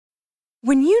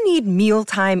When you need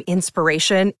mealtime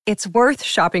inspiration, it's worth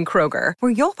shopping Kroger,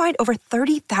 where you'll find over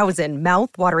 30,000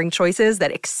 mouth-watering choices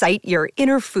that excite your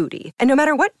inner foodie. And no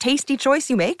matter what tasty choice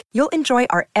you make, you'll enjoy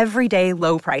our everyday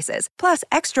low prices, plus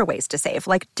extra ways to save,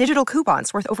 like digital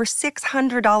coupons worth over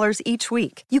 $600 each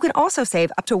week. You can also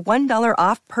save up to $1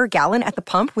 off per gallon at the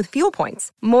pump with fuel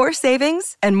points. More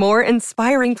savings and more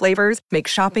inspiring flavors make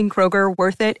shopping Kroger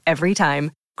worth it every time.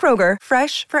 Kroger,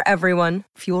 fresh for everyone.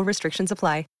 Fuel restrictions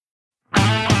apply.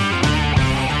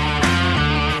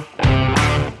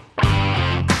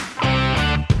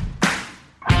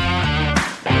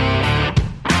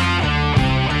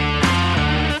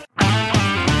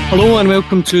 Hello and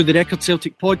welcome to the Record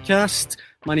Celtic podcast.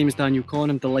 My name is Daniel Conn.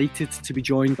 I'm delighted to be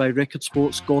joined by Record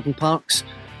Sports' Gordon Parks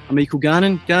and Michael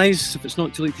Gannon. Guys, if it's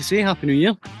not too late to say, Happy New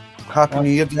Year. Happy New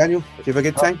Year, Daniel. Did you have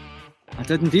a good time? I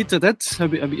did indeed, I did. How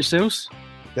about yourselves?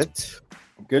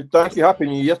 Good, thank you. Happy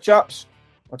New Year, chaps.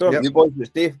 I don't know if you boys, it's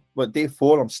day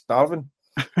 4, I'm starving.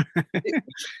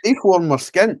 Day 4 on my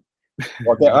skin.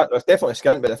 Well, that's definitely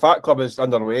skint, but the Fat Club is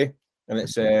underway, and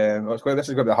this is going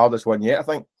to be the hardest one yet, I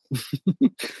think.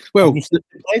 Well, have you signed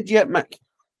the pledge yet, Mick?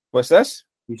 What's this?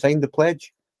 You signed the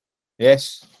pledge?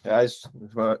 Yes, it is.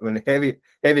 When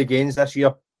heavy gains this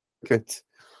year. Good.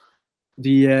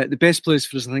 The best place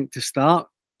for us, I think, to start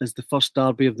is the first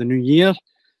derby of the new year.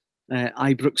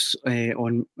 Ibrox it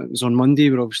was on Monday.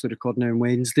 We're obviously recording now on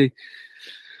Wednesday.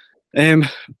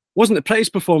 Wasn't the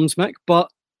prettiest performance, Mick, but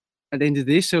at the end of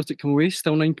the day, Celtic come away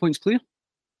still 9 points clear.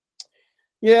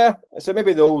 Yeah, so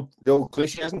maybe the old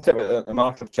cliche, isn't it, with the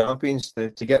mark of champions to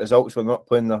get results when they're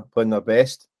not playing their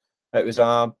best. It was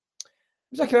a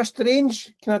kind of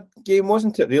strange kind of game,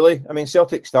 wasn't it? Really, I mean,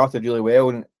 Celtic started really well,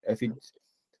 and the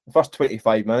first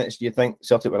 25 minutes, do you think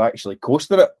Celtic were actually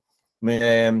coasting it? I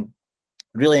mean,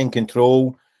 really in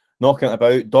control, knocking it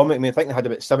about, dominating. I mean, I think they had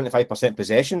about 75%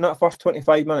 possession that first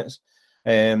 25 minutes.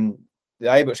 The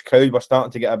Ibrox crowd were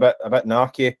starting to get a bit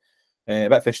narky, a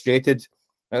bit frustrated.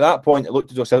 At that point, it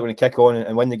looked as though Celtic were going to kick on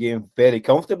and win the game very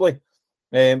comfortably.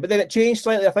 But then it changed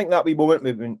slightly. I think that wee moment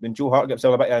when Joe Hart got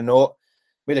himself a bit of a knot,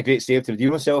 made a great save to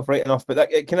redeem himself right enough. But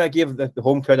it kind of gave the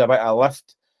home crowd a bit of a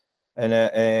lift,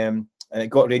 and it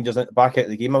got Rangers back out of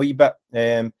the game a wee bit.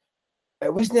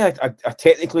 It wasn't a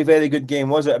technically very good game,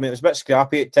 was it? I mean, it was a bit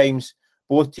scrappy at times.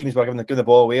 Both teams were giving the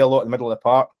ball away a lot in the middle of the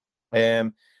park.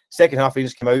 Second half,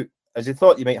 Rangers came out as they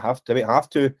thought you might have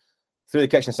to through the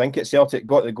kitchen sink at Celtic,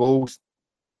 got the goals.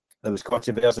 There was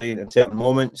controversy in certain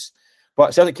moments,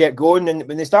 but Celtic kept going. And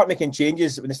when they start making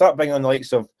changes, when they start bringing on the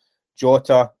likes of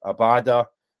Jota, Abada,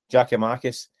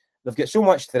 Giakoumakis, they've got so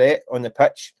much threat on the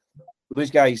pitch.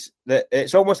 Those guys, that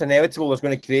it's almost inevitable there's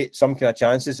going to create some kind of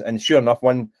chances. And sure enough,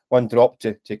 one dropped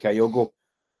to Kyogo,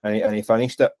 and he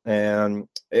finished it.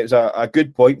 It was a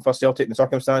good point for Celtic in the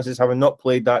circumstances, having not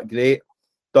played that great,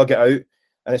 dug it out,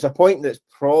 and it's a point that's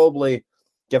probably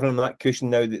giving them that cushion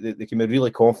now that they can be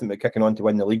really confident about kicking on to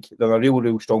win the league. They're in a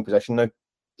real strong position now.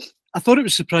 I thought it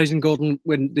was surprising, Gordon,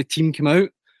 when the team came out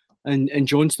and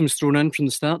Johnston was thrown in from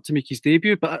the start to make his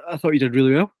debut, but I thought he did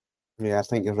really well. Yeah, I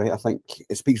think you're right. I think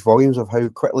it speaks volumes of how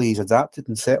quickly he's adapted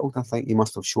and settled. I think he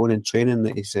must have shown in training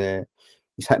that he's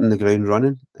hitting the ground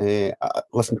running.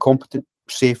 Listen, competent,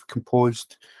 safe,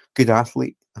 composed, good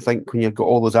athlete. I think when you've got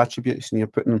all those attributes and you're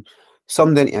putting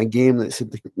summed into a game that's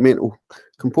the mental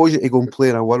composure to go and play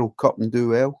in a World Cup and do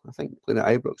well. I think playing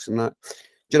at Ibrox and that.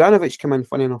 Juranovic came in,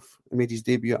 funny enough. He made his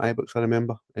debut at Ibrox, I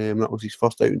remember. That was his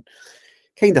first outing.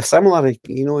 Kind of similar,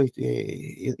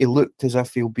 he looked as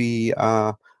if he'll be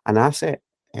an asset.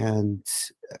 And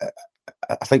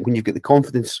I think when you've got the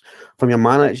confidence from your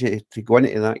manager to go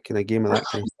into that kind of game of that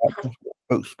kind of stuff,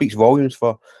 it speaks volumes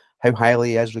for how highly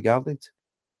he is regarded.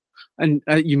 And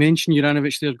you mentioned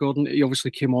Juranovic there, Gordon. He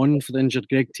obviously came on for the injured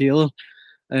Greg Taylor.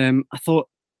 I thought,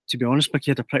 to be honest,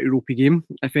 Mickey had a pretty ropey game.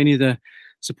 If any of the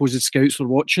supposed scouts were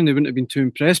watching, they wouldn't have been too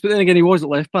impressed. But then again, he was at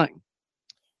left back.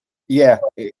 Yeah,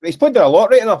 he's played there a lot,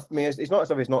 right enough. I mean, it's not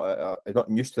as if he's not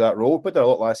used to that role. He played there a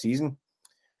lot last season.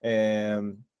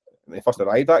 When he first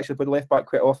arrived, actually played left back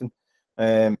quite often.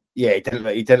 He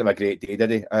didn't have a great day,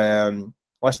 did he?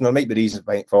 Listen, there might be reasons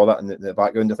for that in the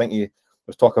background. I think he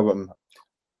was talking about him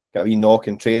got a wee knock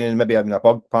in training, maybe having a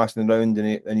bug passing around,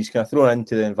 and he's kind of thrown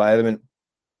into the environment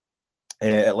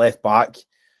at left back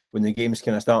when the game's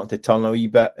kind of starting to turn a wee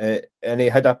bit. And he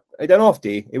had an off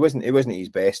day. It wasn't his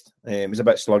best. He was a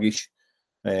bit sluggish,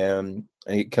 and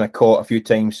he kind of caught a few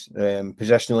times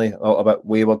positionally, a little bit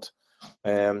wayward.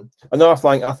 Another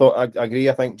thing, I agree.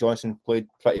 I think Johnston played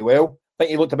pretty well. I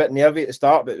think he looked a bit nervy at the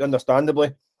start, but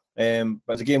understandably. But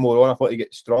as the game wore on, I thought he'd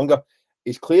get stronger.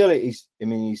 He's clearly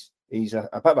he's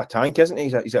a bit of a tank, isn't he?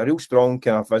 He's a real strong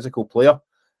kind of physical player.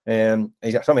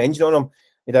 He's got some engine on him.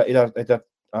 He had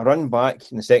a run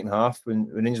back in the second half when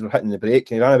Rangers were hitting the break,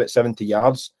 and he ran about 70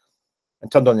 yards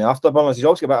and turned on the afterburners. He's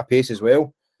also got a bit of pace as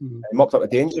well. He mopped up the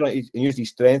danger and used his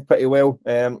strength pretty well.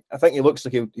 I think he looks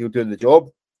like he'll do the job.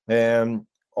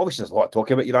 Obviously, there's a lot of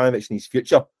talk about Juranovic and his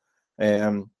future.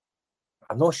 I'm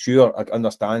not sure I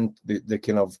understand the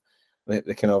kind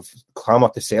of clamour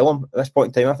to sell him at this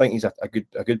point in time. I think he's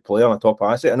a good player and a top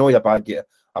asset. I know he had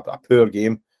a poor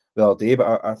game the other day,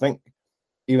 but I think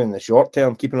even in the short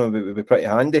term, keeping him would be pretty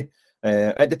handy.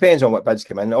 It depends on what bids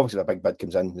come in. Obviously, a big bid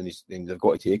comes in, and they've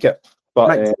got to take it. But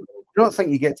Mike, I don't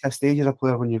think you get to a stage as a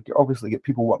player when you obviously get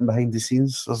people working behind the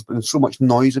scenes. There's been so much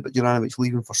noise about Juranovic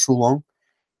leaving for so long.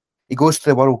 He goes to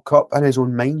the World Cup in his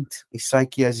own mind. His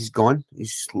psyche as he's gone.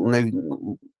 He's now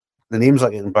the names are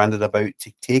getting banded about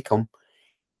to take him.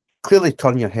 Clearly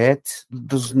turn your head.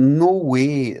 There's no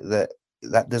way that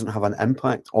doesn't have an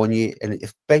impact on you, and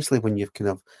especially when you've kind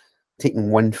of taken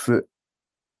 1 foot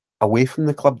away from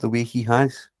the club the way he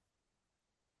has.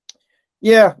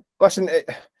 Yeah, listen,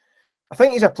 I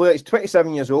think he's a player. He's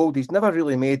 27 years old. He's never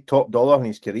really made top dollar in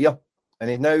his career, and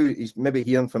he's maybe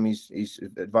hearing from his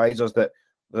advisors that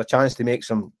there's a chance to make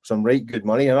some right good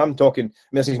money. And I'm talking,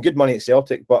 there's some good money at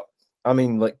Celtic, but I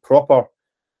mean like proper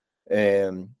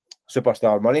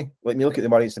superstar money. Like, you look at the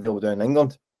money that's available down in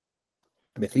England,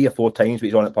 maybe 3 or 4 times what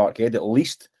he's on at Parkhead at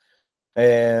least.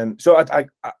 So I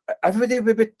everybody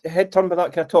would be head turned by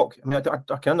that kind of talk. I mean,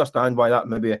 I can understand why that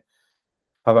maybe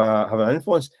have an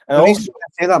influence. And the reason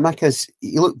I say that, Mick, is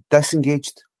he looked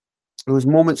disengaged. There was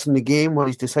moments in the game where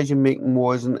his decision making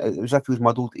wasn't. It was as if he was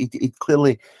muddled. He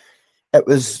clearly. It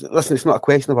was, listen, it's not a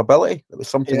question of ability. It was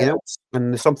something else.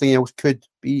 And the something else could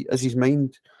be as his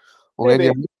mind already.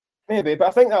 Maybe, but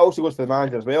I think that also goes for the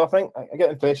manager as well. I think I get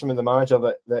the impression with the manager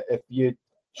that if you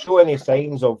show any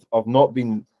signs of not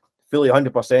being fully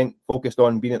 100% focused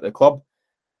on being at the club,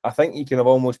 I think he can have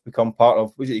almost become part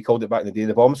of, what was it he called it back in the day,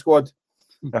 the bomb squad.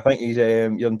 I think he's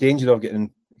you're in danger of getting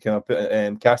kind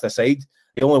of cast aside.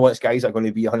 He only wants guys that are going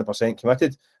to be 100%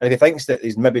 committed. And if he thinks that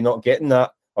he's maybe not getting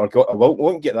that, or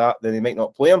won't get that, then he might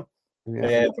not play him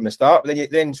from the start. But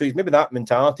then so he's maybe that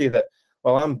mentality that,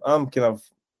 well, I'm kind of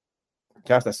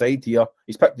cast aside here.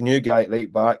 He's picked the new guy at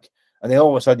right back, and then all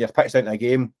of a sudden you're pitched into a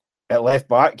game at left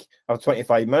back after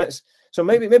 25 minutes. So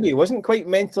maybe he wasn't quite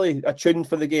mentally attuned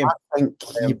for the game. I think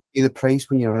you pay the price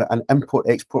when you're an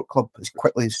import-export club as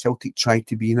quickly as Celtic tried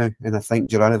to be now. And I think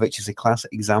Juranovic is a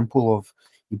classic example of,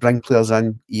 you bring players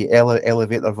in, you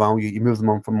elevate their value, you move them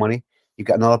on for money, you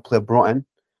get another player brought in.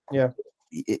 Yeah,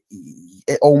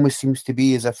 it almost seems to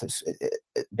be as if it's.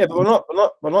 But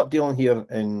we're not dealing here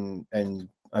in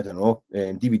I don't know,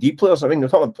 DVD players. I mean, we're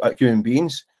talking about human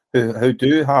beings who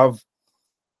do have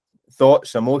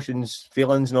thoughts, emotions,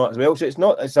 feelings, not as well. So it's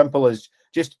not as simple as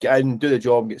just get in, do the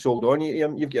job, get sold on.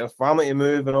 You've got a family to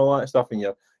move and all that stuff, and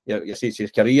your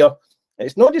career.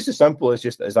 It's not just as simple as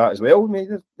that as well. I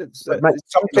mean,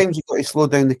 sometimes you've got to slow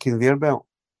down the conveyor belt.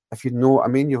 If you know what I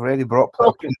mean, you've already brought.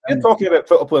 You're talking about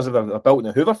football players that are built in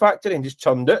the Hoover factory and just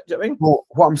churned it. Do you know what I mean? Well,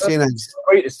 what I'm saying is,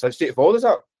 quite as straightforward as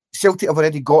that. Celtic have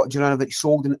already got Juranovic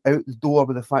sold and out the door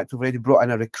with the fact they've already brought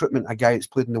in a recruitment, a guy that's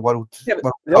played in the world. Yeah,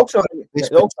 but they also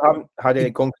haven't had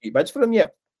any concrete bids for him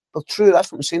yet. Well, true,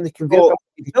 that's what I'm saying. The conveyor.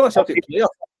 He's still a Celtic player.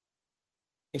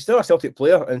 He's still a Celtic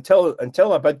player until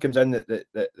a bid comes in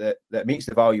that meets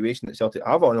the valuation that Celtic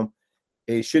have on him.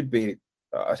 He should be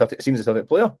a Celtic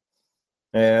player.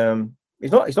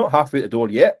 He's not halfway at the door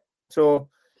yet. So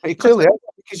he clearly is,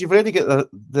 because you've already got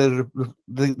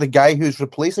the guy who's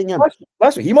replacing him.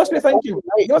 That's what he must be thinking.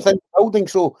 Building.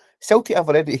 So Celtic have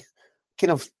already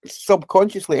kind of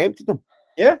subconsciously emptied them.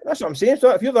 Yeah, that's what I'm saying.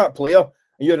 So if you're that player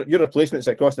and your replacement's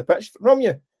across the pitch from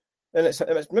you, then it's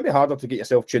maybe harder to get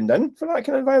yourself tuned in for that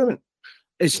kind of environment.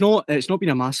 It's not been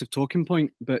a massive talking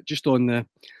point, but just on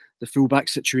the fullback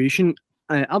situation,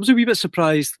 I was a wee bit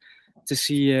surprised to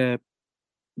see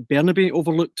Bernabei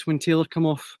overlooked when Taylor come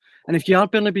off. And if you are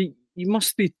Bernabei, you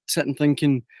must be sitting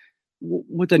thinking,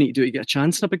 what do I need to do to get a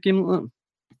chance in a big game like that?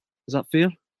 Is that fair?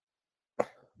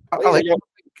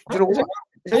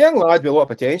 He's a young lad with a lot of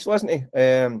potential, isn't he?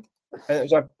 And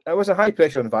it was a high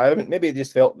pressure environment. Maybe he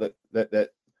just felt that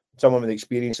someone with the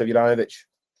experience of Juranovic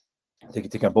to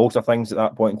kind of bolster things at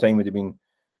that point in time would have been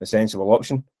a sensible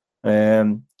option.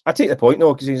 I take the point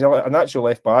though, because he's a natural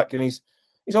left back and he's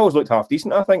always looked half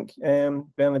decent, I think.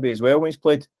 Bernabei as well when he's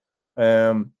played.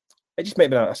 It just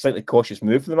might have been a slightly cautious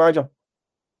move for the manager.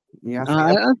 Yeah,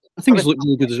 I think he's looked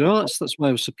really good as well. That's why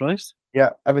I was surprised. Yeah,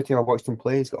 every time I watched him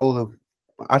play, he's got all the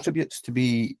attributes to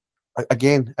be,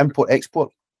 again,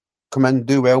 import-export. Come in,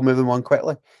 do well, move him on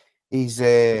quickly.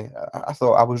 I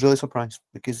thought I was really surprised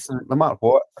because no matter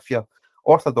what, if you're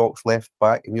orthodox left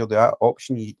back and you're the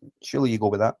option, surely you go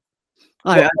with that.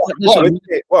 What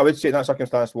I would say in that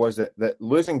circumstance was that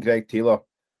losing Greg Taylor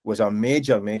was a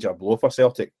major blow for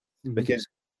Celtic, because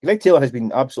Greg Taylor has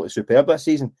been absolutely superb this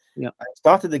season. Yeah, and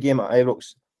started the game at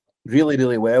Ibrox really,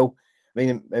 really well. I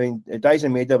mean,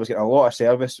 Dyson Maeda was getting a lot of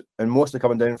service, and mostly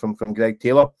coming down from Greg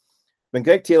Taylor. When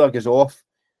Greg Taylor goes off,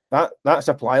 that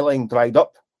supply line dried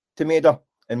up to Maeda,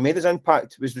 and Maeda's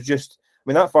impact was just. I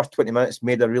mean, that first 20 minutes,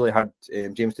 Maeda really had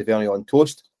James Tavernier on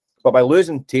toast, but by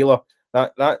losing Taylor,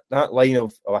 that line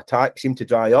of attack seemed to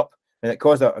dry up, and it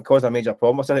caused a major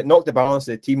problem. So it knocked the balance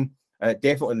of the team, and it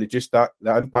definitely reduced that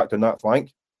impact on that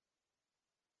flank.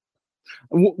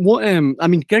 What I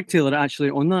mean, Greg Taylor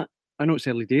actually on that. I know it's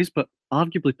early days, but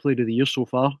arguably played of the year so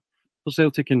far for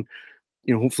Celtic, and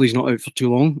hopefully he's not out for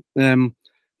too long.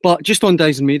 But just on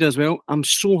Dyson Maeda as well, I'm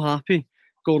so happy,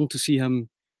 Gordon, to see him,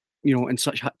 in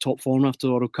such top form after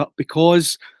the World Cup,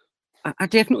 because I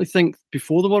definitely think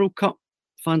before the World Cup,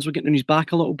 fans were getting on his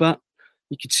back a little bit.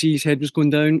 You could see his head was going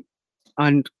down,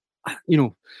 and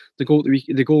the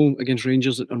goal against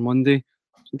Rangers on Monday,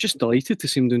 I'm just delighted to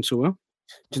see him doing so well.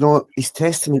 Do you know, he's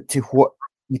testament to what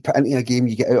you put into a game,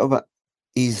 you get out of it.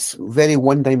 He's very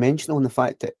one-dimensional in the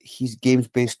fact that his game's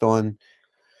based on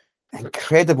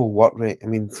incredible work rate. I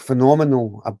mean,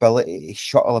 phenomenal ability to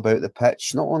shuttle about the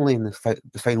pitch, not only in the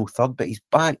final third, but he's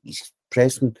back, he's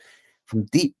pressing from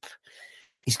deep.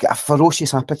 He's got a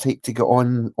ferocious appetite to get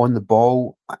on the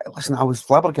ball. Listen, I was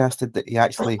flabbergasted that he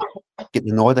actually get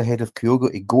the nod ahead of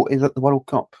Kyogo to go to the World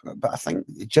Cup. But I think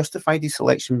he justified his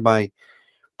selection by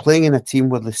playing in a team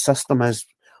where the system is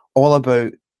all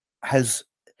about his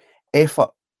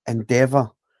effort, endeavour.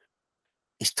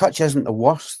 His touch isn't the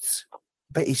worst,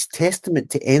 but he's testament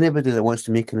to anybody that wants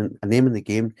to make a name in the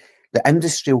game. The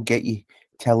industry will get you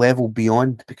to a level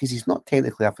beyond, because he's not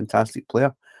technically a fantastic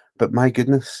player, but my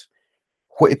goodness,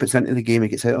 what he puts into the game, he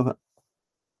gets out of it.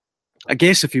 I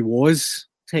guess if he was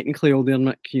technically all there,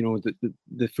 Nick,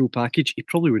 the full package, he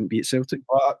probably wouldn't be at Celtic.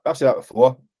 Well, I've said that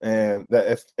before.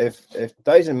 That if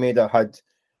Dyson Maeda had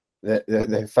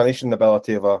the finishing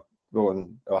ability of a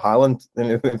Haaland,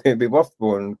 then it would be worth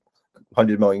going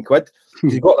 100 million quid.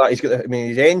 He's got that. He's got.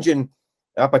 His engine,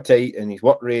 appetite, and his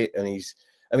work rate, and he's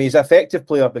an effective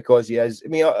player because he is.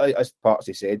 As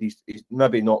Parksy said, he's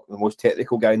maybe not the most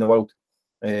technical guy in the world.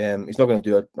 He's not going to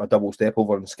do a double step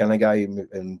over and skin a guy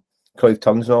and Cruyff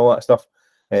turns and all that stuff.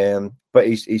 But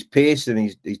his pace and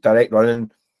his direct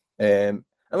running.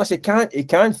 Unless he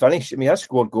can finish. He has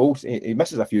scored goals. He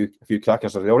misses a few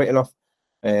crackers as well, right enough.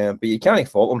 But you can't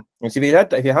fault him. And so if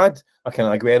he had a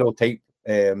kind of Aguero type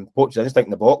poach instinct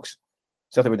in the box,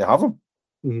 certainly wouldn't have him.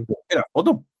 Mm-hmm. Yeah, hold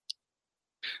him.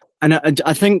 And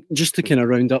I think just to kind of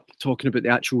round up talking about the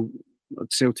actual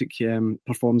Celtic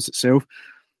performance itself,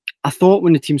 I thought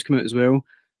when the teams come out as well,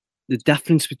 the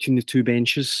difference between the two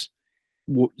benches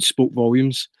spoke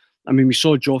volumes. I mean, we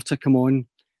saw Jota come on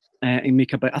and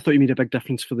I thought he made a big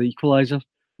difference for the equaliser.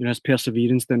 His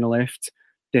perseverance down the left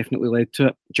definitely led to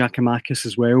it. Giakoumakis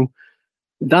as well.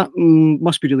 That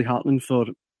must be really heartening for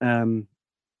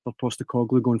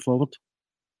Postecoglou going forward.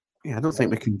 Yeah, I don't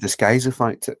think we can disguise the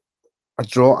fact that a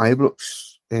draw at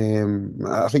Ibrox,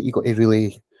 I think you've got to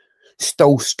really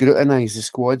still scrutinise the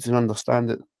squads and understand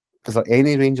that is there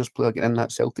any Rangers player getting in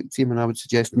that Celtic team? And I would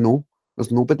suggest no,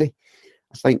 there's nobody.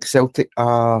 I think Celtic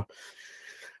are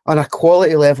on a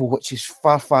quality level which is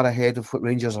far, far ahead of what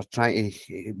Rangers are trying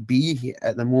to be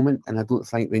at the moment, and I don't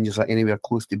think Rangers are anywhere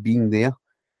close to being there.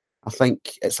 I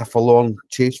think it's a forlorn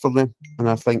chase for them, and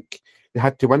I think they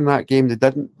had to win that game. They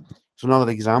didn't. It's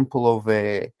another example of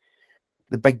the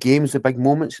big games, the big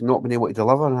moments, and not being able to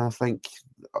deliver. And I think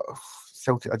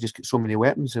Celtic, I just get so many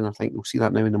weapons, and I think we'll see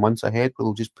that now in the months ahead, where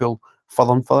they'll just pull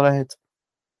further and further ahead.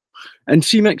 And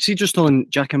see, Mick, just on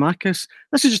Giakoumakis,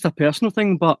 this is just a personal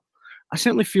thing, but I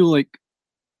certainly feel like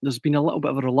there's been a little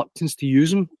bit of a reluctance to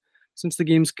use him since the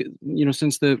games,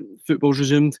 since the football's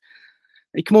resumed.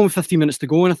 He came on with 15 minutes to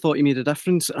go, and I thought he made a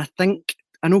difference. I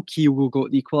know Kyogo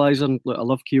got the equaliser, and I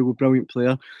love Kyogo, brilliant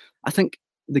player. I think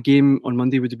the game on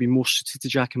Monday would have been more suited to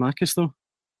Giakoumakis, though.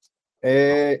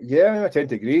 Yeah, I tend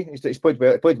to agree. He's played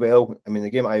well. He played well. I mean, the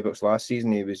game at Ibrox last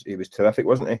season, he was terrific,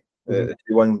 wasn't he? The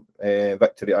 2-1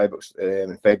 victory at Ibrox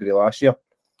in February last year.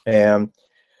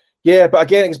 Yeah, but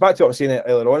again, it goes back to what I was saying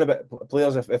earlier on about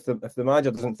players. If the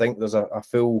manager doesn't think there's a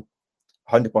full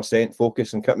 100%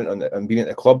 focus and commitment on being at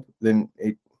the club, then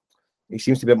he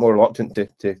seems to be a bit more reluctant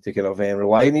to kind of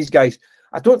rely on these guys.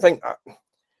 I don't think.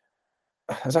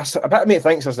 There's a bit of me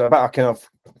thinks there's a bit of kind of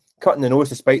cutting the nose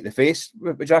to spite the face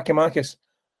with Giakoumakis.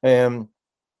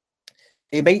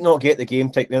 he might not get the game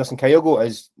time. Listen, Kyogo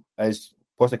is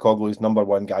Postecoglou's number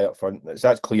one guy up front.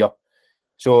 That's clear.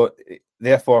 So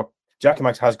therefore,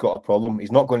 Giakoumakis has got a problem.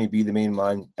 He's not going to be the main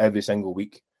man every single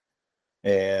week.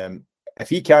 If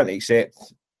he can't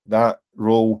accept that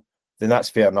role, then that's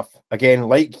fair enough. Again,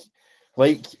 like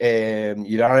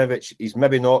Juranovic, he's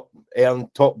maybe not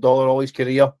earned top dollar all his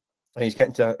career, and he's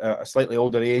getting to a slightly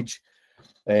older age.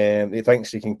 He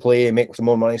thinks he can play and make some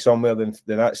more money somewhere, then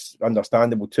that's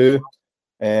understandable too.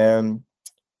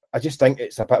 I just think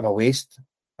it's a bit of a waste.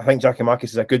 I think Giakoumakis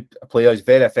is a good player. He's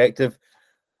very effective.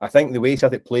 I think the way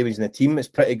Celtic play when he's in the team is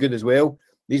pretty good as well.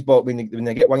 These balls, when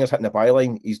they get wingers hitting the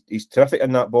byline, he's terrific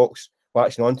in that box,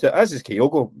 latching onto it, as is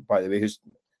Kyogo, by the way, who's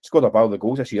scored a bar of the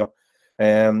goals this year.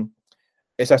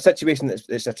 It's a situation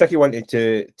it's a tricky one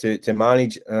to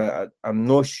manage. I'm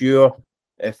not sure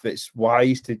if it's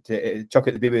wise to chuck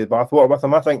out the baby with the bathwater with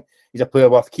him. I think he's a player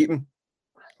worth keeping,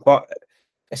 but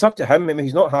it's up to him. I mean,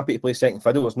 he's not happy to play second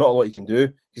fiddle. There's not a lot he can do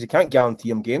because he can't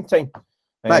guarantee him game time.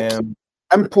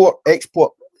 Import,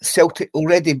 export. Celtic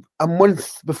already a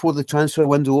month before the transfer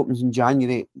window opens in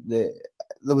January. There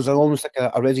was almost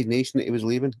like a resignation that he was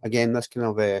leaving. Again, this kind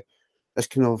of they're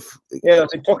talking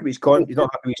about his he's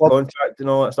not happy with his contract and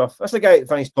all that stuff. That's the guy that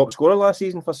finished top scorer last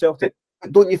season for Celtic.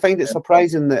 Don't you find it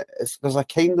surprising that there's a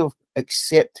kind of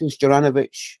acceptance,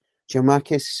 Juranovic,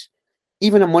 Giakoumakis,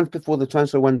 even a month before the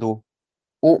transfer window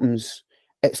opens,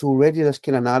 it's already this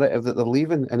kind of narrative that they're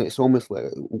leaving, and it's almost like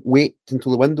wait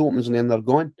until the window opens and then they're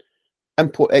gone.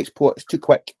 Import, export, it's too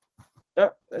quick. Yeah,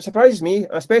 it surprises me,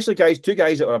 especially two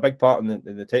guys that were a big part in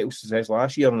the title success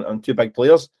last year and two big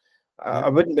players. I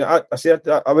wouldn't be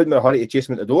in a hurry to chase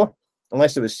them at the door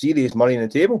unless there was serious money on the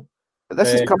table. But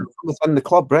this is coming from within the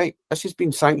club, right? This has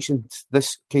been sanctioned,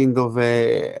 this kind of...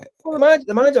 Well,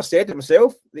 the manager said it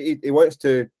himself that he wants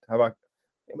to have I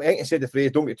think he said the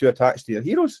phrase, don't get too attached to your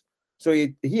heroes. So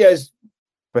he is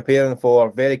preparing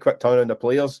for very quick turnaround of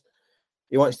players.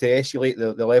 He wants to escalate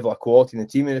the level of quality in the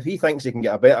team. And if he thinks he can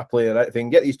get a better player, if he can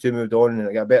get these two moved on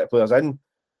and get better players in,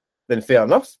 then fair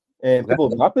enough. People will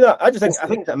be happy with that. I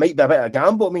think that might be a bit of a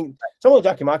gamble. I mean, someone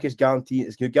like Giakoumakis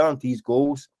guarantees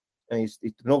goals, and he's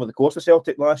been over the course of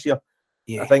Celtic last year.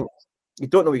 Yeah. I think you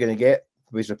don't know what you're going to get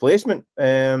with his replacement.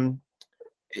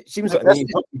 It seems like he's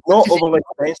not overly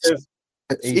expensive.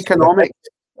 It's economics.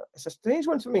 It's a strange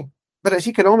one for me. But it's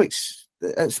economics.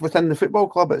 It's within the football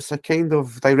club. It's a kind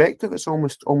of directive. It's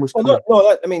almost.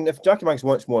 Well, I mean, if Giakoumakis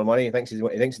wants more money, he thinks he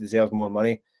deserves more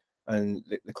money, and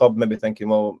the club maybe thinking,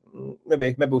 well,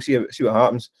 maybe we'll see what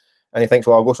happens, and he thinks,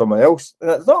 well, I'll go somewhere else.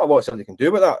 And there's not a lot somebody can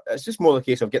do with that. It's just more the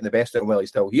case of getting the best out of him while he's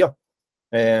still here.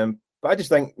 But I just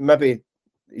think maybe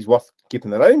he's worth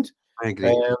keeping around. I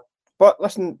agree. But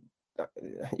listen,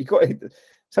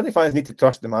 Celtic fans need to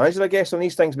trust the manager, I guess, on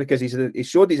these things because he's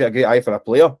showed he's a great eye for a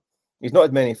player. He's not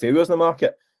had many failures in the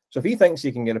market. So if he thinks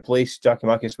he can replace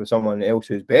Giakoumakis with someone else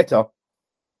who's better,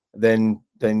 then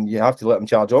you have to let him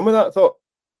charge on with that thought.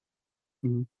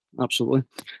 Absolutely.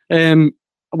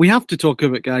 We have to talk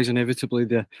about, guys, inevitably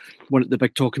the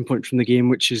big talking point from the game,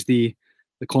 which is the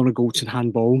Connor Goldson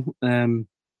handball.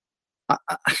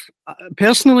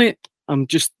 Personally, I'm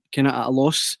just kind of at a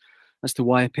loss as to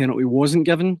why a penalty wasn't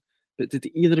given. But did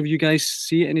either of you guys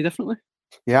see it any differently?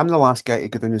 Yeah, I'm the last guy to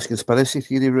go down this conspiracy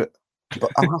theory route. But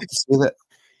I have to say that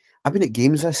I've been at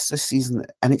games this season,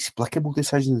 inexplicable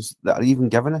decisions that are even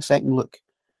given a second look.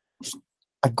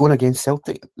 I've gone against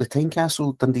Celtic, the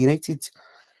Tynecastle, Dundee United,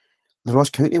 the Ross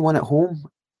County one at home.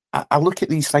 I look at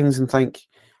these things and think,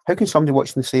 how can somebody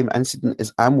watching the same incident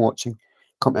as I'm watching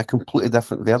come to a completely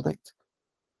different verdict?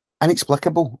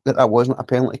 Inexplicable that wasn't a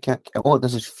penalty kick. All it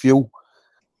does is fuel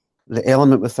the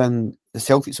element within the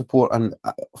Celtic support and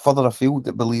further afield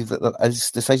that believe that there is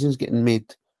decisions getting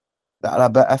made that are a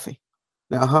bit iffy.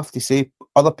 Now, I have to say,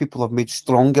 other people have made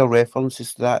stronger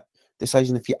references to that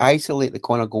decision. If you isolate the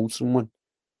Connor Goldson one,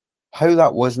 how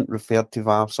that wasn't referred to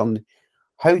via somebody,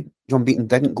 how John Beaton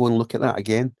didn't go and look at that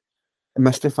again, it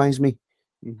mystifies me.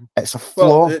 Mm-hmm. It's a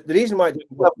flaw. Well, the reason why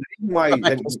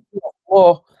it's a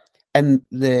flaw in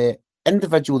the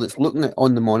individual that's looking at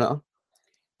on the monitor,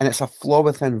 and it's a flaw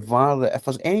within VAR that if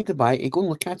there's any debate, you go and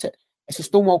look at it. It's a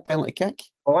Stonewall penalty kick.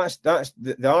 Well, that's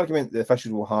the argument the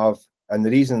officials will have, and the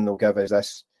reason they'll give is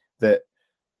this: that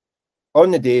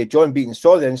on the day, John Beaton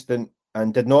saw the incident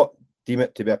and did not deem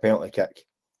it to be a penalty kick.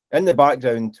 In the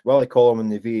background, Willie Collum in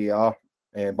the VAR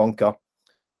bunker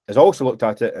has also looked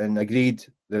at it and agreed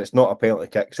that it's not a penalty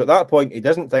kick. So at that point, he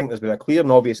doesn't think there's been a clear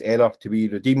and obvious error to be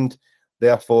redeemed.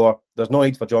 Therefore, there's no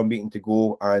need for John Beaton to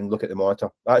go and look at the monitor.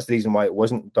 That's the reason why it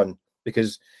wasn't done,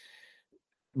 because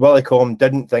Willie Collum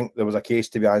didn't think there was a case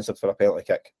to be answered for a penalty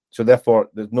kick. So therefore,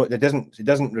 it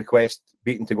doesn't request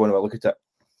Beaton to go and have a look at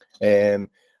it.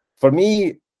 For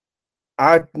me,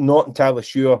 I'm not entirely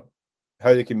sure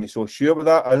how they can be so sure with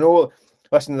that. I know.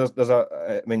 Listen,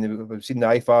 we've seen the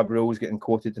IFAB rules getting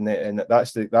quoted, and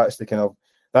that's the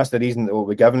reason that we'll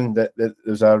be given that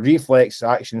there's a reflex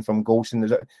action from Golson.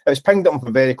 It was pinged at him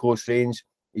from very close range.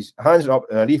 His hands are up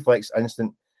in a reflex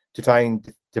instant to try and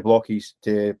to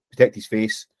protect his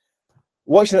face.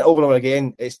 Watching it over and over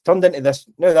again, it's turned into this.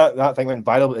 Now that thing went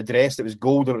viral with the dress. It was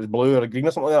gold or it was blue or green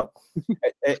or something like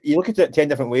that. You look at it 10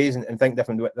 different ways and think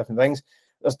different things.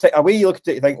 There's a way you look at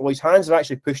it, you think, well, his hands are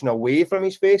actually pushing away from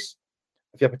his face.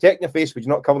 If you're protecting your face, would you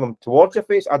not cover them towards your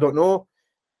face? I don't know.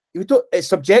 It's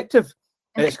subjective,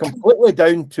 and it's completely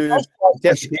down to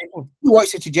interpretation. You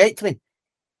watch the trajectory.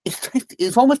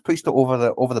 It's almost pushed it over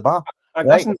the bar. I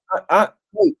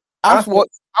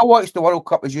watched the World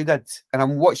Cup as you did, and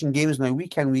I'm watching games now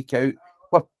week in, week out,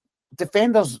 where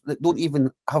defenders that don't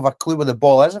even have a clue where the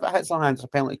ball is if it hits their hands, it's a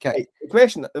penalty kick. The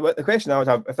question I would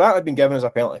have, if that had been given as a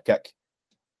penalty kick,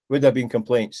 would there have been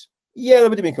complaints? Yeah, there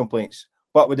would have been complaints.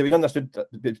 But would it be understood?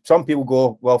 Some people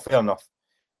go, well, fair enough.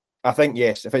 I think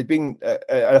yes. If it's been,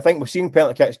 I think we've seen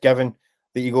penalty kicks given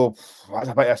that you go, that's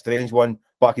a bit of a strange one,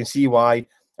 but I can see why.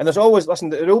 And there's always, listen,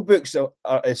 the rule books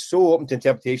is so open to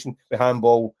interpretation with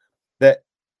handball that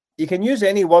you can use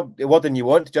any wording you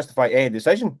want to justify any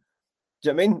decision. Do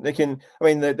you know what I mean? They can. I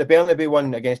mean, the Bernabeu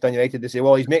one against Man United, they say,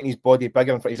 well, he's making his body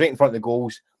bigger. He's right in front of the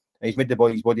goals, and he's made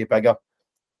his body bigger.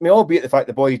 I mean, albeit the fact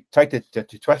the boy tried to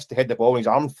twist to hit the ball and his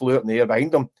arm flew up in the air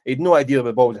behind him. He had no idea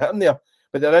where the ball was hitting there.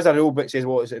 But there is a rule book that says,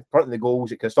 well, it's in front of the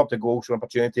goals. It can stop the goals for an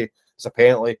opportunity. It's a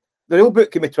penalty. The rule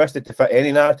book can be twisted to fit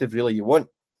any narrative really you want.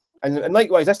 And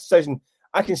likewise, this decision,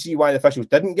 I can see why the officials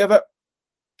didn't give it.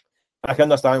 I can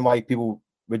understand why people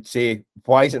would say,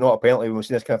 why is it not a penalty when we've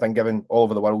seen this kind of thing given all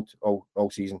over the world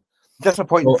all season?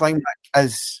 Disappointing thing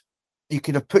is you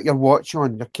could have put your watch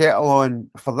on, your kettle on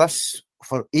for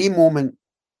a moment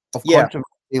of controversy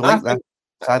like that.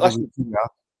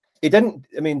 He didn't.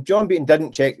 I mean, John Beaton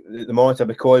didn't check the monitor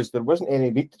because there wasn't any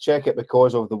need to check it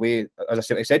because of the way, as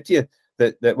I said to you,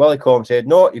 that Willie Collum said,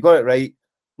 no, you got it right,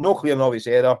 no clear and obvious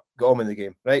error, got on in the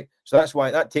game, right? So that's why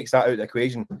that takes that out of the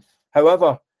equation.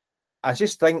 However, I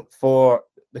just think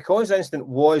because the incident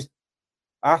was,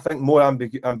 I think, more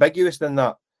ambiguous than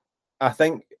that, I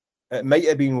think it might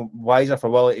have been wiser for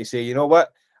Willie to say, you know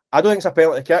what, I don't think it's a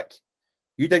penalty kick.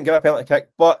 You didn't give a penalty kick,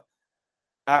 but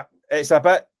it's a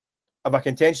bit of a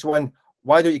contentious one.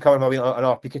 Why don't you come and have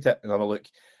another peek at it and have a look?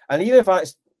 And even if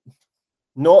that's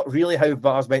not really how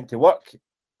VAR's meant to work,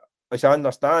 which I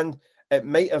understand, it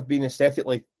might have been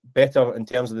aesthetically better in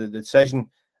terms of the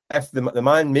decision if the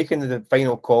man making the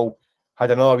final call had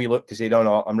another wee look to say,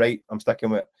 no, I'm right, I'm sticking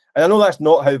with it. And I know that's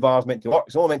not how VAR's meant to work.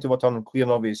 It's only meant to work on clear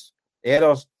and obvious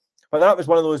errors. But that was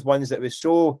one of those ones that was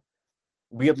so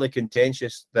weirdly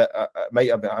contentious that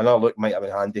another look might have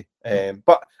been handy.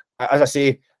 But as I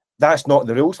say, that's not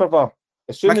the rules for VAR.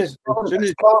 As soon as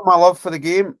my love for the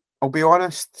game, I'll be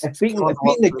honest. If Beaton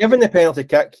given the penalty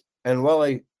kick and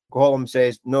Willie Collum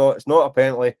says no, it's not a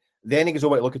penalty, then he goes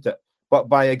over to look at it. But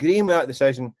by agreeing with that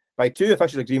decision, by two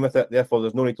officials agreeing with it, therefore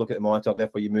there's no need to look at the monitor.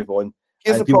 Therefore you move on.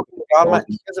 Here's the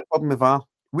problem with VAR.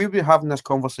 We'll be having this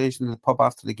conversation in the pub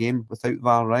after the game without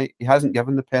VAR, right? He hasn't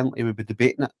given the penalty. We'll be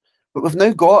debating it. But we've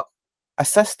now got a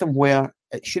system where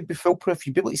it should be foolproof.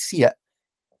 You'll be able to see it.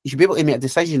 You should be able to make a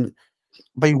decision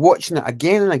by watching it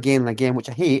again and again and again, which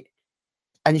I hate,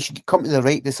 and you should come to the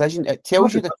right decision. It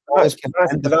tells you that's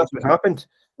what happened.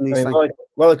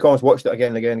 Willie Collins watched it again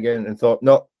and again and again and thought,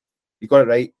 no, you got it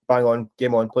right, bang on,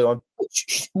 game on, play on.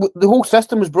 The whole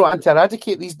system was brought in to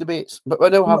eradicate these debates, but we're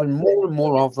now having more and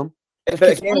more of them.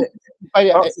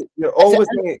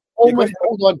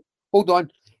 Hold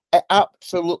on. It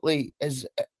absolutely is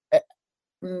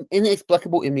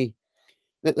inexplicable to me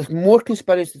that there's more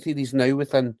conspiracy theories now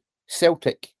within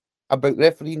Celtic about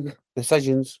refereeing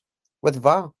decisions with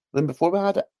VAR than before we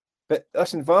had it. But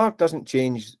listen, VAR doesn't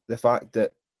change the fact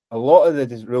that a lot of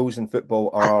the rules in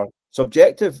football are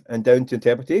subjective and down to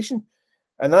interpretation.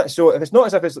 And that's so, if it's not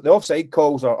as if it's the offside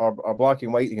calls are black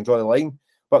and white, you can draw the line.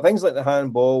 But things like the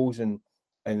handballs and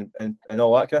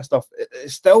all that kind of stuff,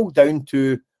 it's still down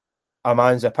to a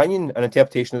man's opinion and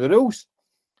interpretation of the rules.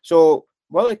 So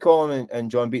Willie Collum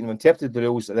and John Beaton interpreted the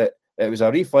rules that it was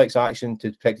a reflex action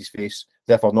to protect his face,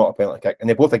 therefore not a penalty kick. And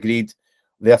they both agreed,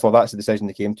 therefore that's the decision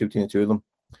they came to between the two of them.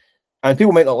 And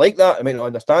people might not like that, they might not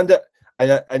understand it.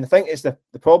 And I think it's the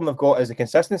problem I've got is the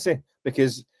consistency,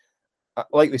 because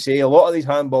like we say, a lot of these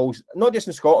handballs, not just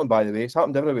in Scotland, by the way, it's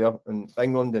happened everywhere in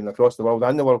England and across the world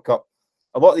and the World Cup.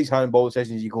 a lot of these handball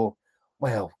decisions, you go,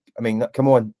 well, I mean, come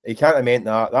on, he can't have meant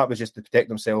that. That was just to protect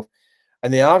himself.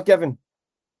 And they are given.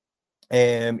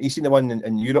 He's seen the one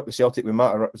in Europe, the Celtic with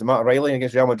Matt O'Reilly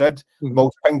against Real Madrid. The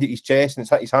ball's pinged at his chest and it's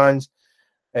hit his hands.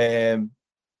 And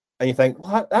you think,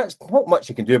 well, that's not much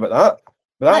you can do about that.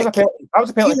 But that was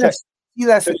a penalty kick. See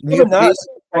this new phrase,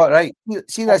 right?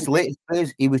 See this latest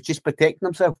phrase, he was just protecting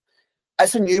himself.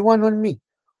 It's a new one on me.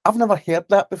 I've never heard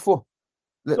that before.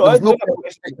 He was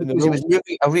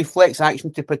moving a reflex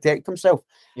action to protect himself.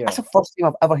 Yeah. That's the first time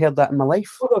I've ever heard that in my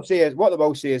life. What they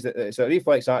will say is that it's a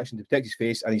reflex action to protect his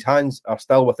face, and his hands are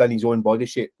still within his own body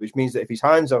shape, which means that if his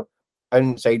hands are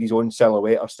inside his own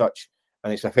silhouette or such,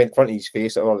 and it's in front of his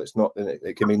face, or it's not, then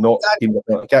it can be not deemed a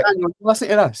penalty kick. Listen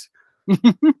to this.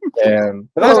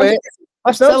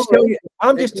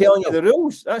 I'm just telling you the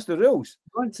rules. That's the rules.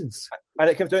 Nonsense.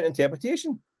 And it comes down to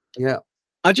interpretation. Yeah.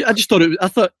 I just thought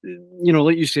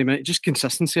like you say, mate, just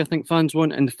consistency. I think fans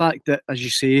want, and the fact that, as you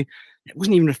say, it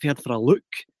wasn't even referred for a look.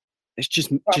 It's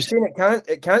just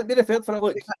it can't be referred for a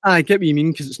look. I get what you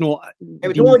mean, because it's not. It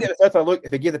would only get referred for a look if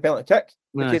they gave the penalty kick.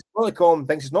 Because Polycom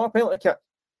thinks it's not a penalty kick.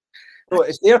 So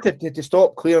it's there to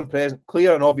stop clear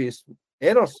and obvious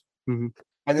errors. Mm-hmm.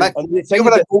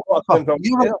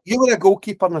 You were a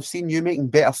goalkeeper, and I've seen you making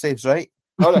better saves, right?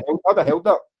 I'd have held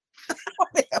that.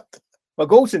 My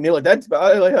Goldson nearly did, but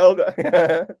I really held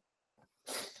it.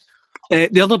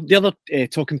 The other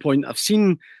talking point I've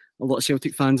seen a lot of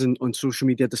Celtic fans on social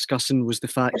media discussing was the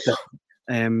fact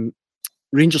that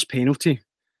Rangers' penalty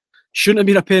shouldn't have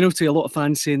been a penalty. A lot of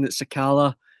fans saying that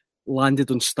Sakala landed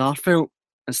on Starfelt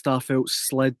and Starfelt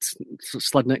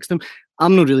slid next to him.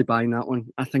 I'm not really buying that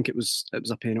one. I think it was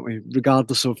a penalty,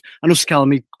 regardless of. I know Sakala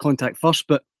made contact first,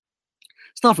 but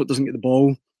Starfelt doesn't get the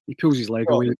ball. He pulls his leg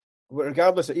away.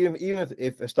 Regardless, even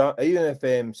if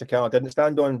Sakala didn't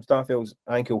stand on Starfelt's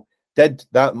ankle, did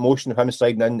that motion of him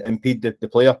sliding in impede the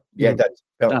player? Yeah, it did.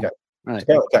 Penalty kick. Right.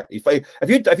 Penalty kick.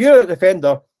 If you're a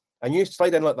defender and you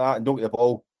slide in like that and don't get the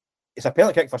ball, it's a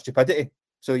penalty kick for stupidity.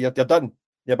 So you're done.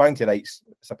 You're banged to rights.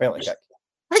 It's a penalty kick.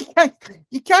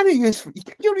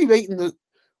 You're rewriting the. What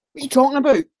are you talking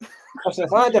about? Listen,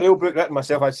 if I had a real book written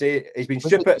myself, I'd say he's been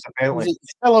stupid. It's a penalty. Was it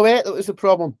silhouette that was the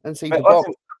problem inside the box?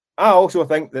 I also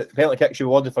think that penalty kicks should be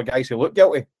awarded for guys who look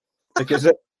guilty, because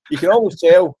you can always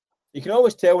tell. You can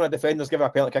always tell when a defender's giving a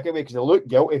penalty kick away because they look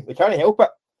guilty. They can't help it.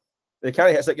 They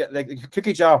can't. It's like the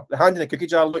cookie jar, the hand in the cookie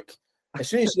jar look. As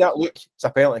soon as you see that look, it's a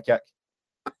penalty kick.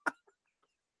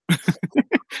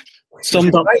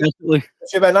 Summed up perfectly. There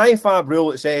should be an IFAB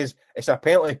rule that says it's a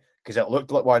penalty because it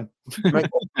looked like one. Right.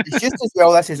 It's just as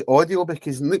well this is audio,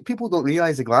 because people don't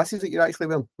realise the glasses that you're actually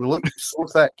wearing. They look so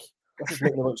thick. This is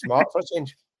making me look smart for a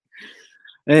change.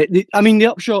 The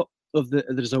upshot of the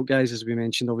result, guys, as we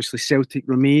mentioned, obviously Celtic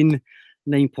remain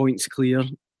 9 points clear,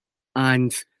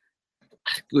 and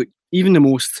look, even the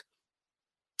most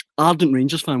ardent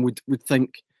Rangers fan would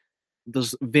think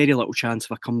there's very little chance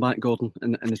of a comeback, Gordon,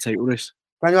 in the title race.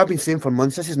 I know I've been saying for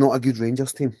months, this is not a good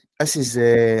Rangers team. This is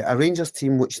a Rangers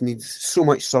team which needs so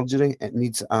much surgery. It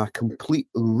needs a complete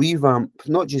revamp,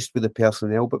 not just with the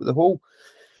personnel, but with the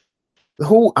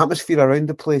whole atmosphere around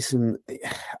the place. And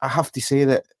I have to say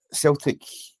that Celtic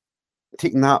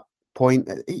taking that point,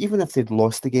 even if they'd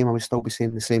lost the game, I would still be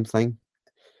saying the same thing.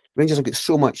 Rangers have got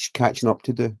so much catching up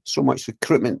to do, so much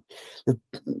recruitment.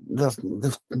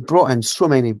 They've brought in so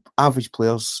many average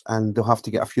players, and they'll have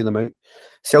to get a few of them out.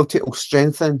 Celtic will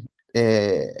strengthen.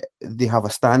 They have a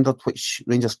standard which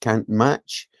Rangers can't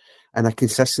match, and a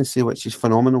consistency which is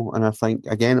phenomenal. And I think,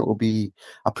 again, it will be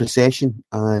a procession,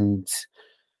 and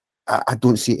I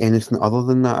don't see anything other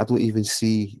than that. I don't even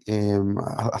see...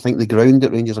 I think the ground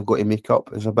that Rangers have got to make up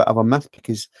is a bit of a myth,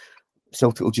 because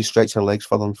Celtic will just stretch their legs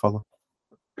further and further.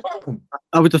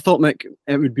 I would have thought, Mick,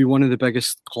 it would be one of the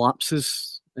biggest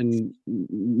collapses in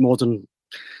modern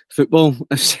football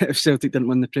if Celtic didn't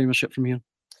win the Premiership from here.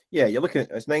 Yeah, you're looking at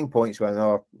it's 9 points with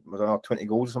another 20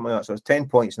 goals or something like that, so it's 10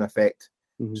 points in effect.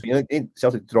 Mm-hmm. So you need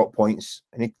Celtic to drop points.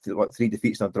 They need to, 3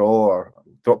 defeats and a draw, or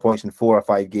drop points in 4 or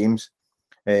 5 games.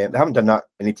 They haven't done that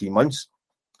in 18 months.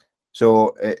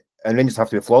 So, and Rangers have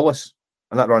to be flawless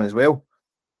on that run as well.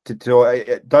 So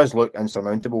it does look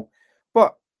insurmountable.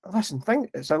 But listen,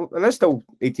 there is still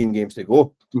 18 games to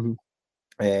go. Mm-hmm.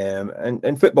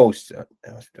 And football's,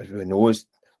 everyone knows,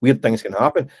 weird things can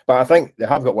happen. But I think they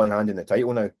have got one hand in the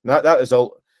title now. That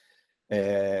result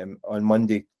on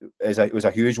Monday was a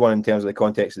huge one in terms of the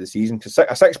context of the season. Because a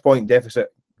 6-point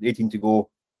deficit, 18 to go,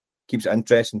 keeps it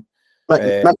interesting.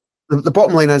 The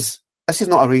bottom line is, this is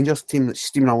not a Rangers team that's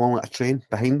steaming along like a train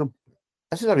behind them.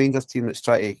 This is a Rangers team that's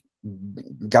trying to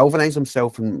galvanise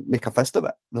himself and make a fist of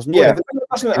it. There's no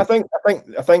I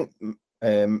think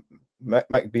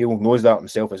Mick Beale knows that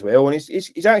himself as well, and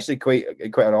he's actually quite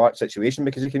a relaxed situation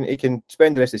because he can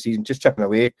spend the rest of the season just chipping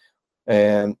away,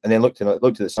 and then look to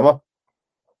the summer.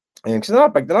 Because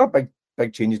there are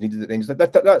big changes needed at Rangers.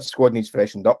 That squad needs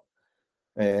freshened up.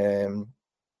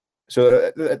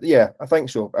 So I think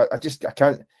so.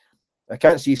 I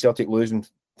can't see Celtic losing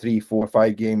 3, 4,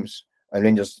 5 games and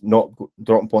Rangers not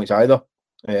dropping points either.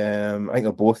 I think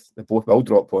they both will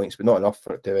drop points, but not enough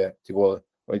for it to go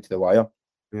right to the wire.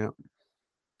 Yeah.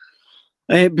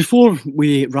 Before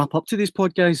we wrap up today's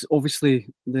podcast, obviously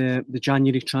the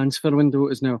January transfer window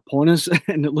is now upon us,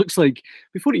 and it looks like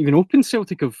before it even opened,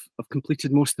 Celtic have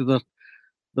completed most of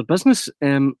their business.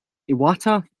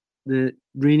 Iwata, the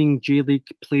reigning J-League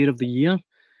Player of the Year,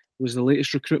 was the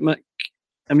latest recruitment.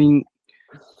 I mean,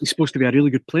 he's supposed to be a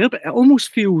really good player, but it almost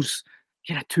feels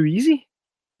kind of too easy.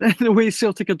 The way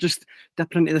Celtic are just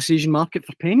dipping into the Asian market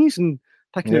for pennies and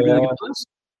picking out really good players.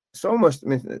 It's almost, I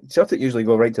mean, Celtic usually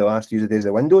go right to the last few days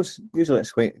of windows. Usually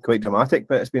it's quite dramatic,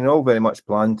 but it's been all very much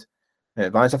planned in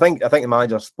advance. I think the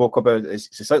manager spoke about it.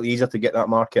 It's slightly easier to get that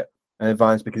market in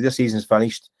advance because this season's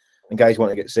finished and guys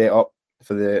want to get set up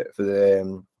for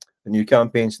the new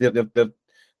campaigns. The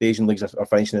Asian leagues are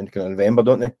finishing in kind of November,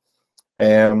 don't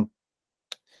they?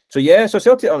 So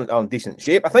Celtic are in decent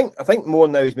shape. I think more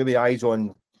now is maybe eyes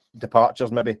on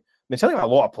departures. Maybe Celtic have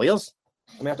a lot of players.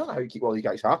 I mean, I don't know how you keep all these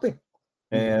guys happy.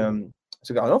 So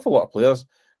we've got an awful lot of players.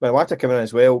 When Iwata coming in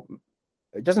as well,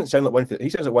 it doesn't sound like he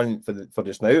sounds like one for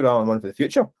just now rather than one for the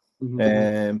future.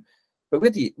 Mm-hmm. But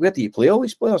where do you play all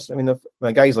these players? I mean,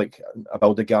 guys like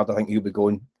Abildgaard, I think he'll be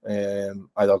going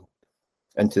either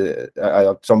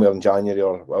somewhere in January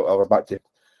or back to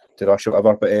Russia or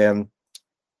whatever.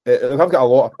 But I've got a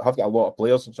lot of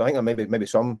players, so I think there maybe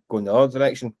some going the other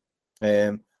direction.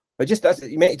 But just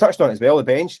you touched on it as well. The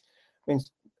bench. I mean,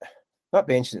 that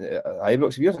bench at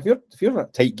Ibrox. If you're in a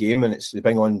tight game and it's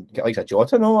depending on like a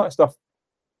Jota and all that stuff,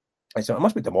 it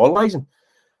must be demoralising.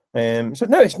 So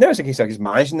now it's a case of just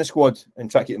managing the squad and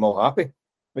trying to keep them all happy,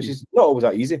 which is not always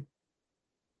that easy.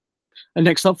 And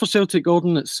next up for Celtic,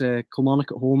 Gordon, it's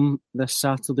Kilmarnock at home this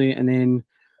Saturday, and then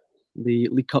the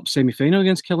League Cup semi-final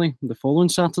against Killie the following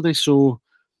Saturday. So,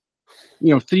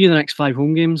 3 of the next 5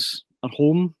 home games are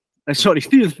home.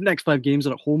 3 of the next 5 games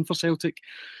are at home for Celtic.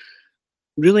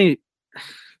 Really,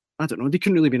 I don't know. They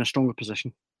couldn't really be in a stronger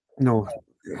position. No,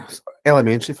 it's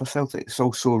elementary for Celtic. It's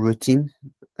also routine.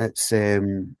 It's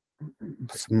again,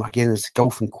 it's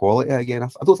golf and quality again.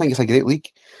 I don't think it's a great league.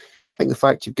 I think the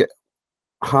fact you've got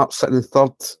Hearts sitting in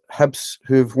third, Hibs,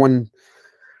 who've won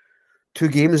 2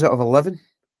 games out of 11,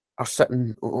 are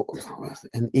sitting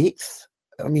in 8th.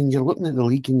 I mean, you're looking at the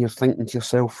league and you're thinking to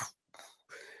yourself,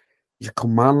 your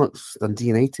Kilmarnocks, Dundee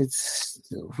United,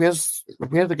 where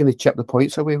are they going to chip the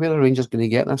points away? Where are Rangers going to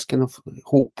get this kind of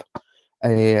hope?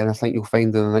 And I think you'll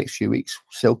find in the next few weeks,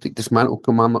 Celtic dismantle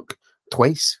Kilmarnock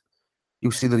twice.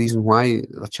 You'll see the reason why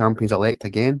the champions-elect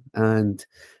again. And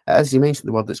as you mentioned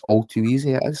the word, it's all too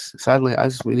easy. It is. Sadly, it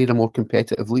is. We need a more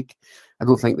competitive league. I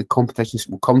don't think the competitions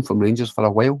will come from Rangers for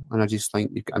a while, and I just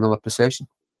think you've got another possession.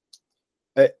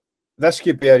 This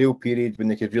could be a real period when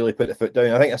they could really put the foot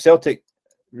down. I think a Celtic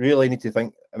really need to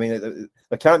think. I mean,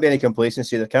 there can't be any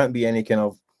complacency. There can't be any kind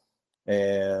of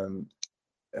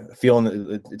feeling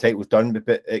that the title's done.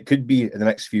 But it could be in the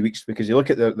next few weeks because you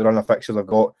look at the run of fixtures I've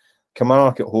got.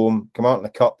 Kilmarnock at home, Kilmarnock in the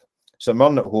Cup, St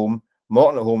Mirren at home,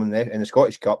 Morton at home in the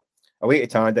Scottish Cup, away to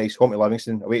Tannadice, home to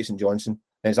Livingston, away to St Johnstone,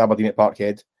 then it's Aberdeen at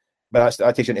Parkhead. But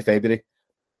that takes you into February.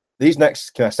 These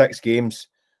next kind of 6 games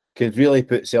could really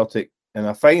put Celtic in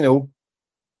a final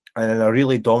and in a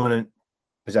really dominant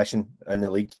position in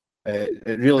the league.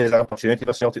 It really is an opportunity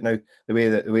for Celtic now. The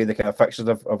way the kind of fixtures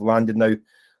have landed now,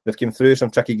 they've come through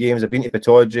some tricky games. They've been to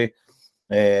Pittodrie.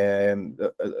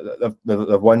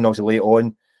 They've won obviously late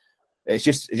on. It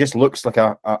just looks like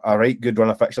a right good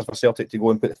run of fixtures for Celtic to go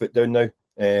and put the foot down now.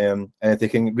 And if they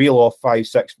can reel off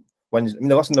 5-6 wins, I mean,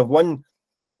 listen, they've won.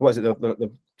 What is it?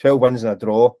 The 12 wins in a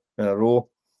draw in a row.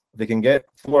 If they can get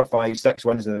 4 or 5, 6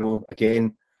 wins in a row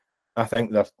again, I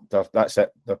think that's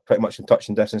it. They're pretty much in touch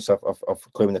and distance of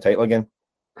claiming the title again.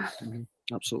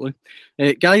 Absolutely,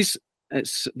 guys.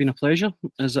 It's been a pleasure,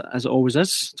 as it always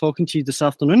is, talking to you this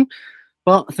afternoon.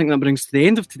 But I think that brings to the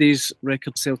end of today's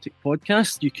Record Celtic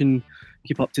podcast. You can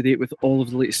keep up to date with all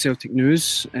of the latest Celtic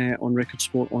news on Record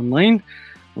Sport Online,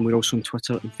 and we're also on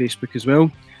Twitter and Facebook as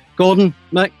well. Gordon,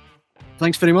 Mick,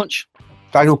 thanks very much.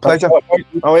 Daniel, pleasure.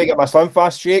 I'll get my Slim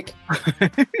Fast shake.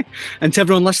 And to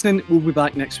everyone listening, we'll be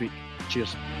back next week.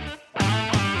 Cheers.